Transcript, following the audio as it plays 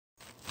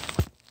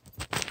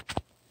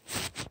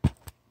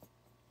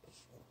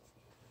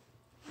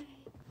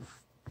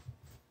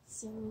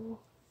So,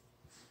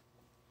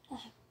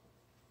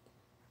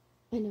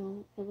 I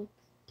know I look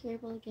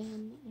terrible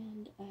again,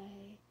 and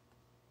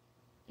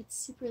it's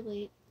super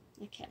late.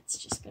 My cat's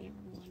just gonna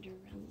wander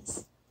around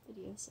this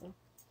video, so,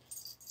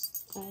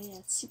 yeah,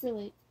 it's super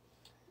late.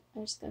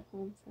 I just got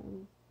home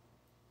from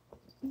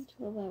a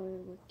 12-hour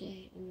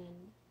workday, and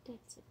then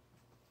that's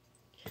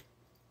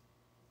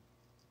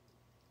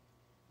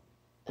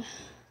it.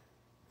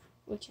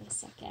 Which I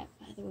suck at,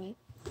 by the way.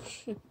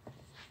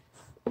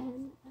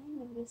 And I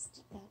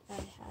noticed that I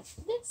had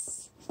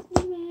this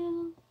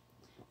email,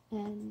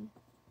 and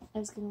I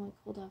was gonna like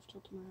hold off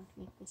till tomorrow to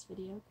make this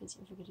video because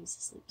everybody's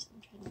asleep, so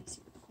I'm trying to be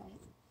super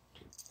quiet.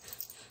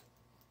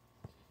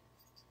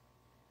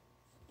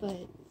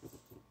 But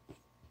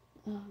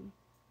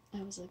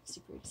I was like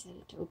super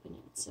excited to open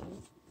it, so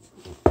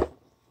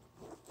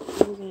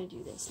we're gonna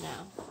do this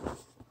now.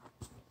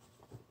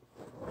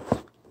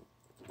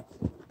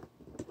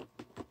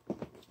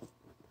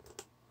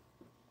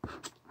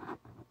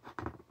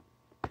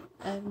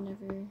 I've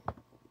never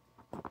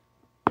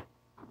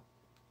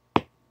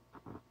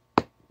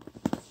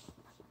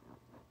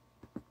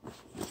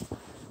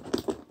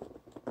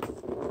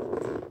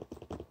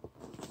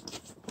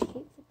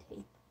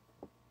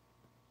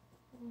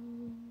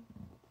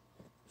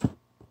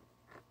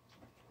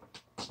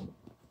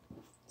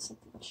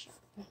something sharp.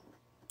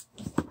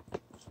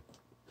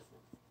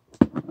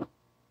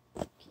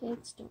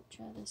 Kids, don't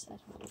try this at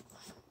home.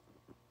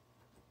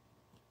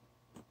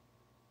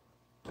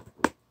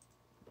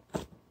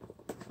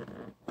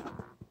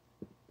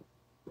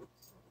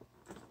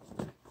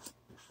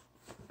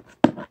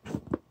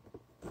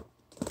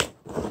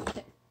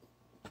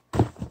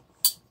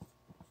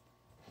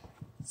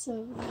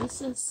 So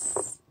this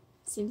is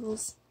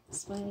Singles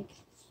Swag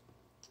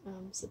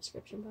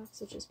subscription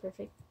box, which is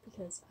perfect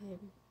because I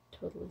am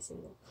totally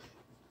single.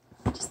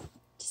 Just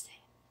saying.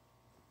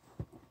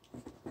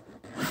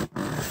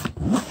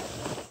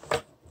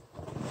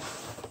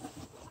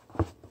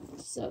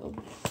 So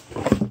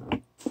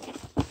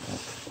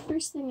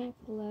first thing I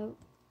pull out,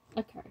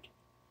 a card.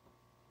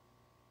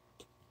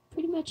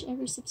 Pretty much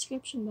every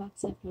subscription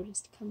box I've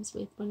noticed comes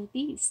with one of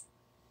these.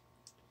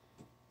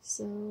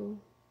 So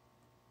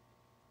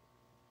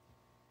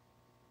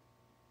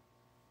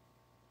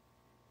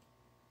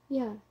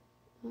yeah,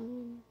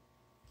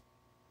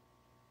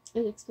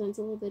 it explains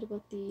a little bit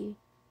about the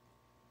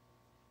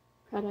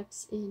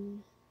products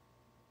in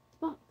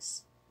the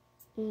box,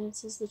 and it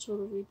says the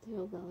total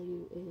retail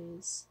value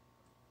is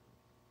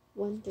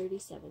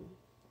 $137.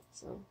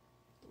 So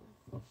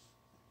yeah.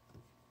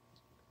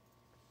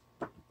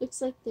 Looks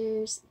like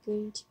there's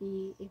going to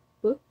be a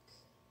book,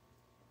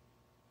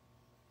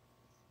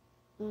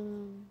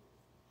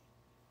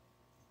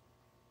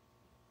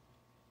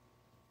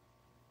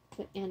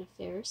 by Anna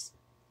Faris,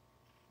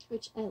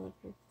 which I love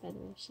her, by the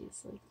way.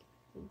 She's like,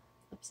 I'm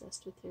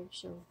obsessed with her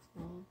show.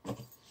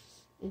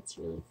 It's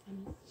really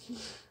funny.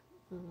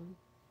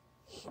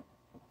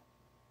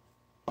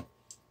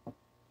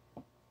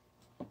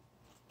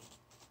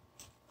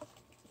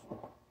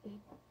 A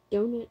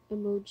donut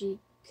emoji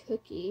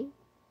cookie.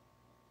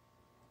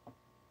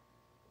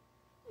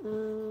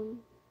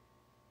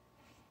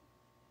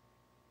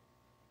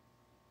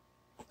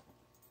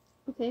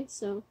 Okay,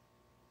 so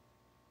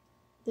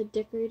the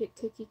Decorated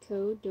Cookie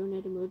Co.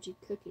 donut emoji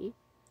cookie.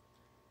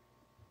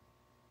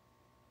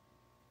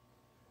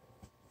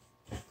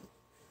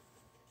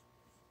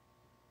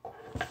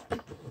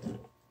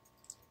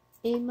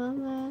 A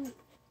Mama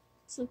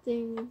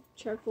something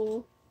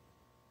charcoal.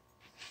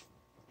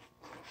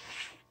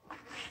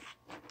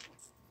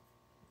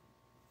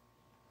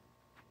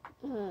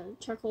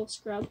 Charcoal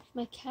scrub.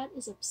 My cat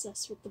is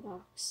obsessed with the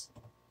box,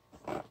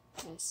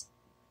 guys.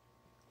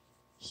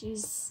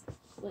 She's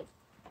like,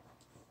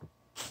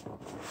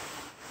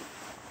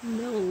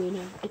 no,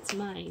 Luna, it's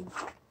mine.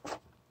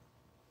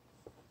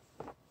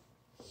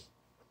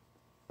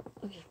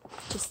 Okay,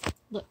 just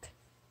look.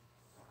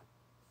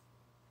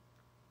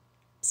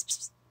 Psst, psst,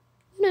 psst.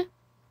 Luna.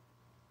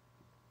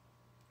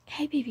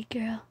 Hey, baby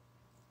girl.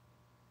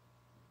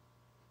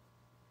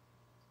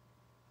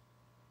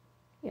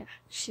 Yeah,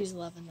 she's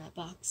loving that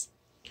box.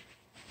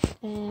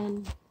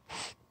 And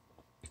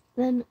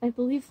then I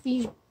believe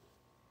the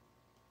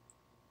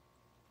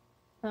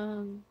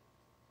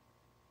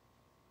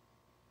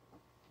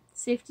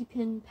safety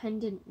pin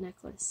pendant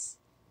necklace.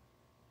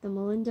 The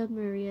Melinda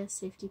Maria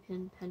safety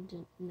pin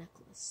pendant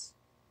necklace.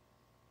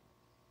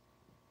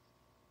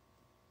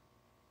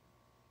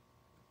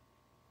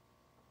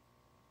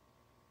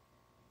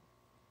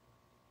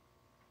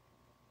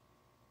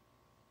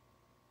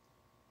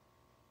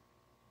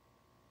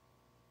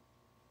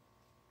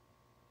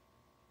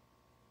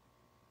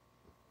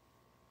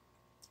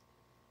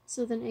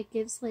 So then it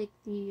gives like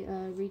the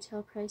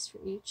retail price for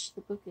each.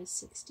 The book is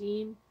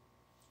 $16.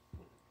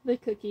 The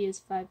cookie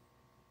is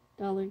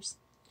 $5.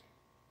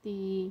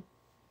 The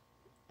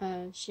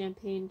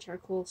champagne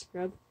charcoal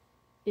scrub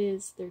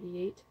is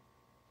 $38.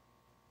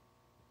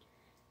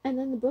 And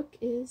then the book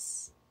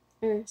is,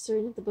 or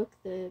sorry, not the book,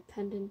 the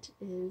pendant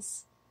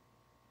is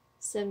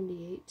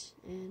 $78.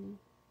 And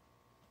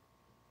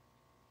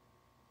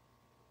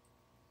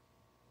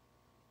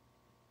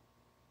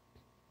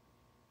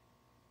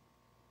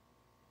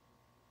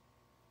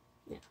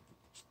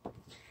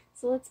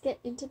So let's get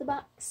into the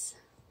box.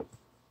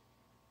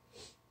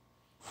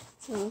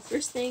 So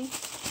first thing,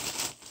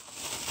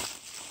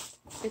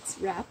 it's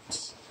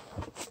wrapped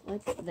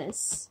like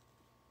this.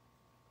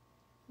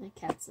 My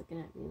cat's looking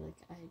at me like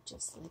I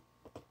just like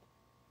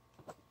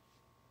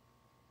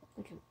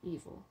I'm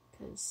evil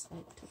because I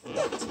took the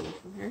box away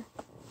from her.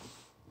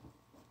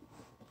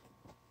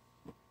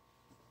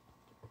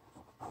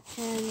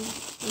 And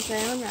once I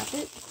unwrap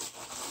it,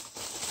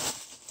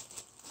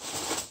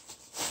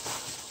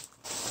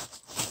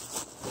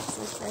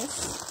 looks like this.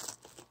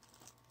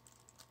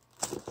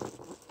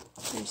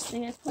 First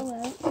thing I pull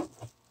out,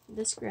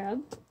 this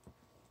grub.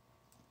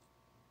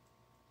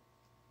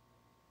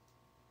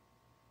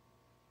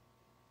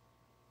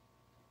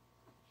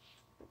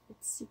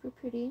 It's super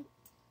pretty,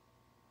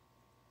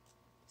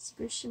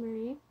 super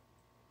shimmery.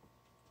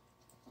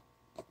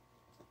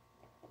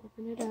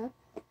 Open it up.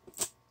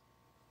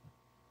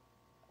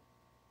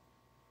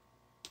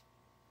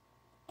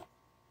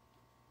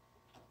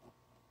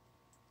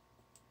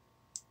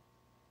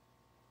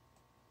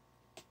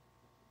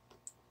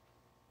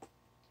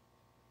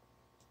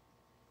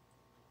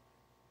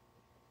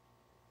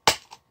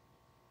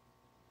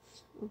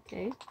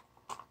 Okay.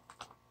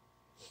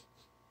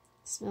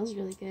 Smells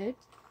really good.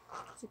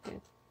 It's like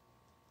a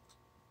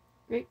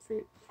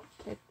grapefruit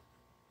type.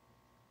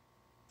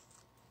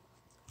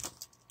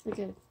 Like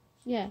a,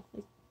 yeah,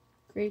 like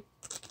grape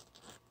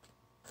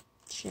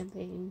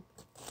champagne.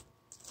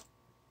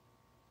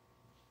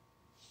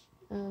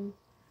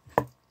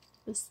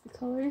 This is the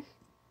color.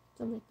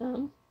 It's on my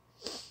thumb.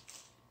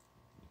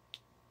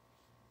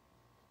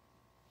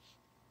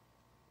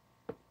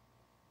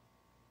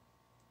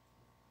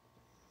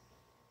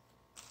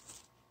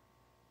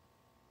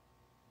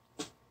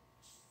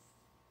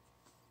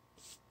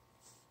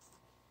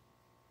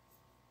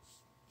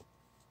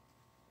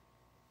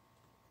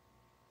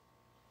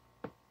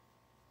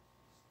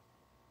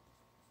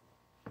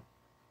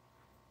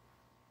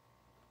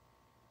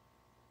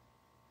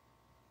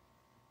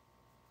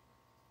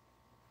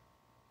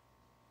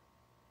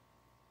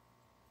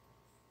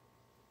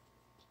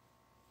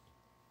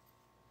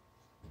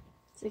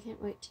 So I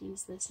can't wait to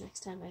use this next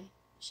time I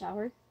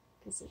shower,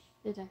 because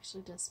it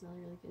actually does smell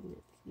really good and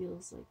it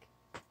feels like,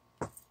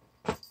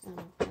 I don't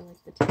know, I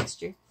like the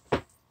texture.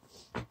 That's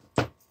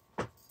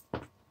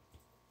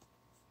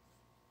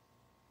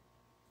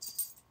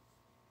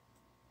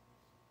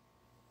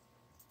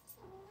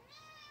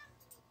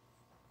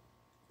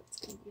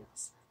going to be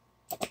awesome.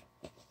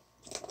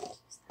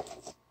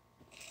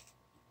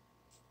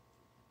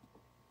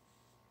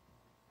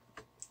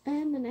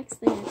 And the next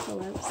thing I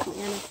pull out is the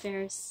Anna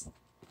Faris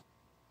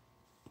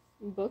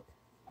book.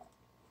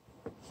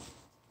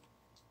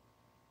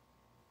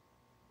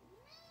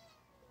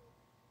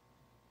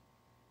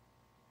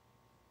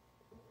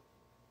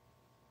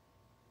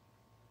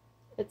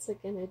 It's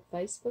like an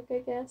advice book, I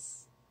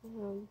guess.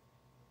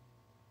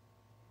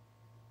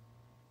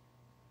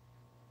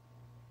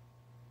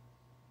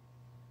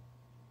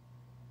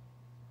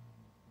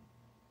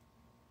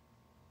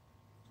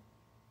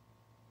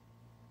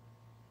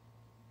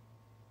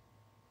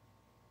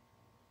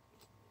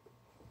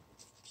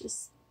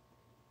 Just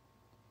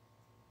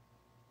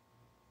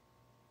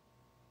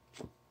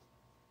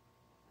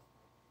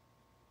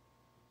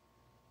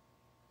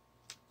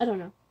I don't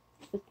know.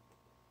 But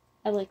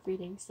I like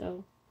reading,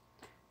 so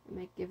I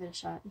might give it a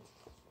shot.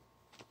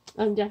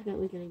 I'm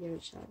definitely gonna give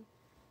it a shot.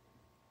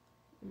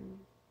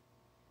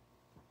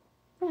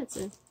 Yeah, it's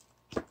a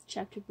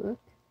chapter book.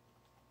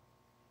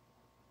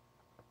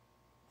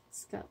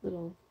 It's got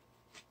little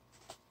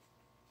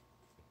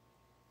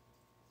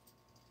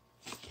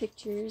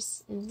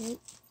pictures in it.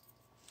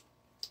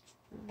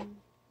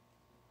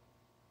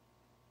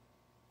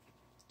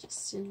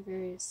 Just in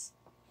various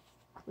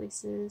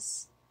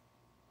places.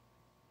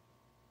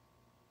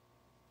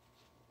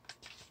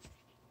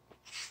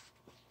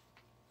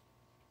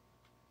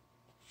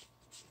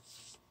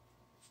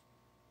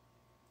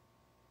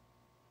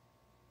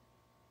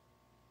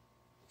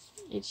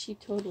 And she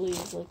totally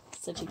is like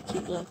such a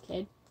cute little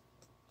kid.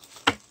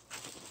 Can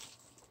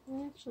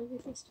I actually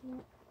read this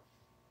tonight?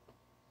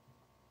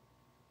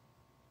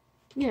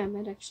 Yeah, I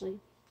might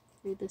actually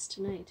read this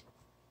tonight.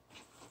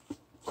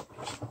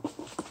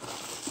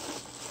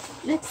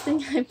 Next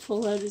thing I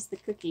pull out is the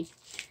cookie,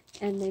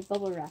 and they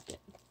bubble wrap it.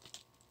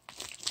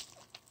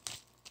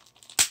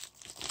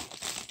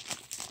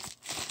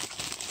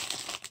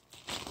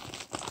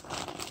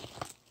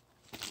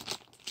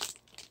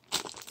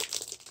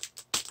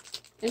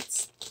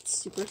 It's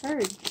super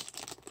hard.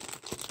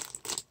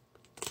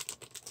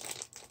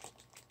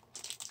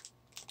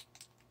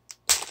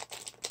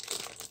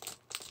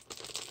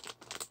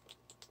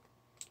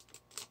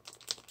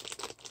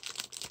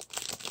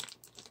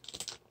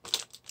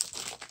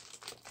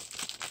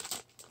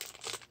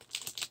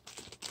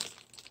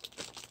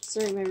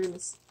 Sorry, my room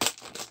is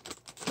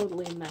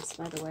totally a mess,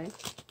 by the way.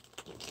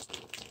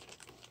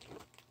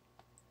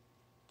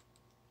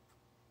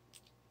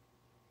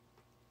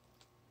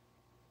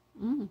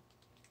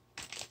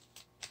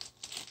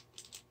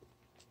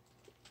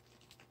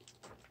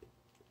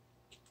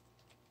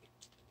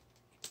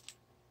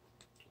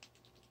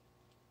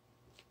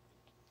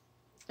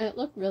 And it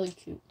looked really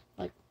cute.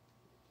 Like,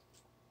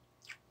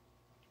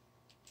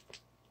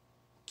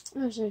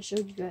 I wish I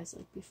showed you guys,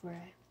 like, before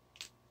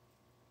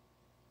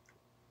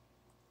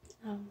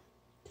I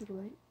took it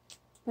away.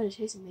 But it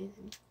tastes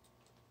amazing.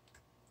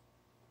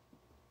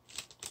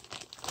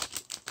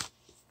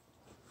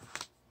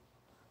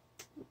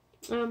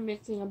 I'm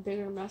making a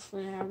bigger mess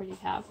than I already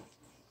have.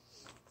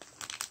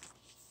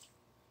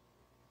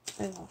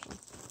 That's awesome.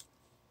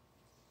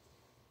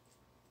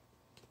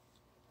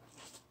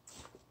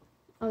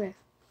 Okay.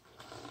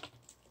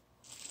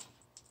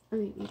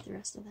 I'm gonna eat the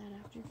rest of that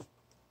after.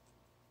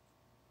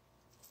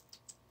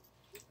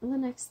 And the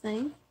next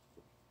thing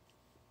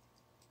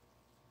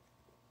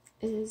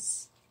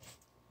is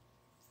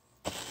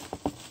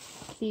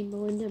the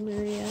Melinda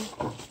Maria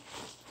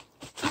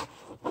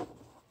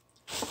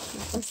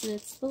necklace, and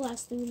it's the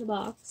last thing in the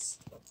box.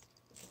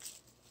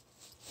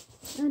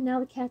 And now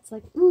the cat's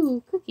like,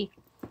 ooh, cookie.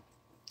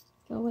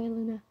 Go away,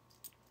 Luna.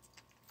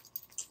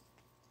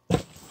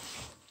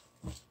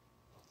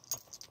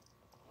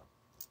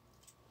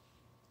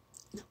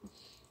 No.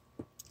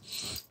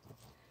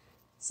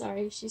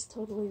 Sorry, she's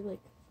totally like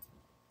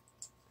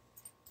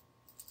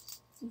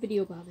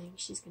video bombing.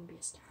 She's gonna be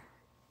a star.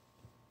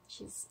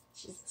 She's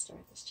the star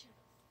of this channel,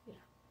 you know.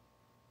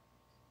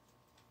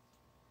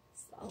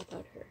 It's all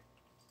about her.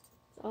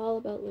 It's all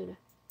about Luna.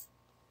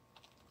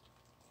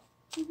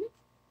 Here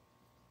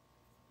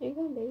you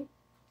go, baby.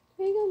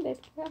 Here you go, baby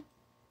girl.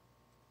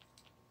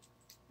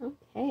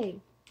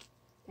 Okay,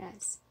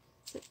 guys.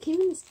 So it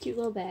came in this cute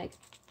little bag.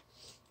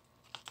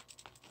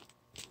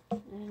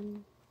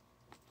 And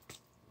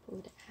pull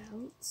it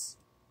out.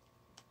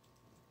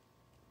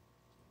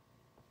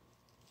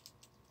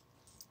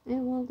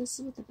 And well, this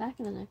is what the back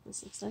of the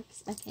necklace looks like,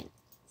 'cause I can't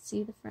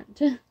see the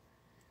front.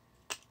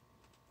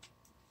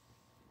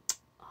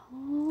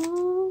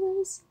 Oh, that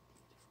is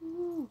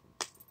beautiful.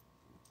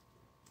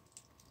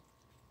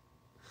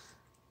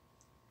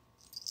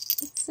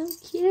 It's so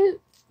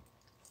cute.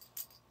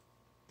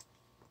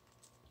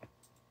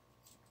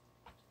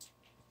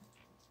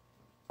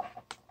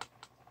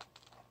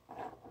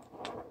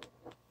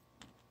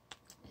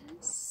 It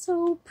is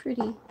so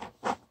pretty.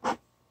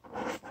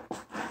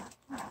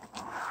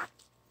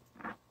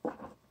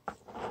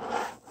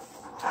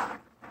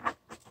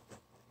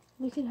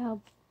 Look at how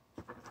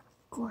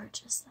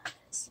gorgeous that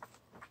is.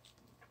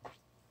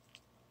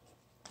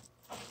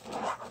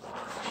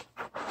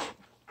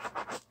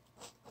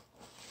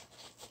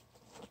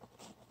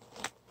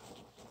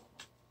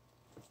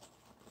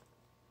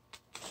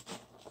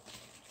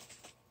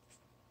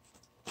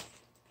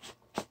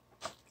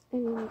 I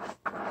mean,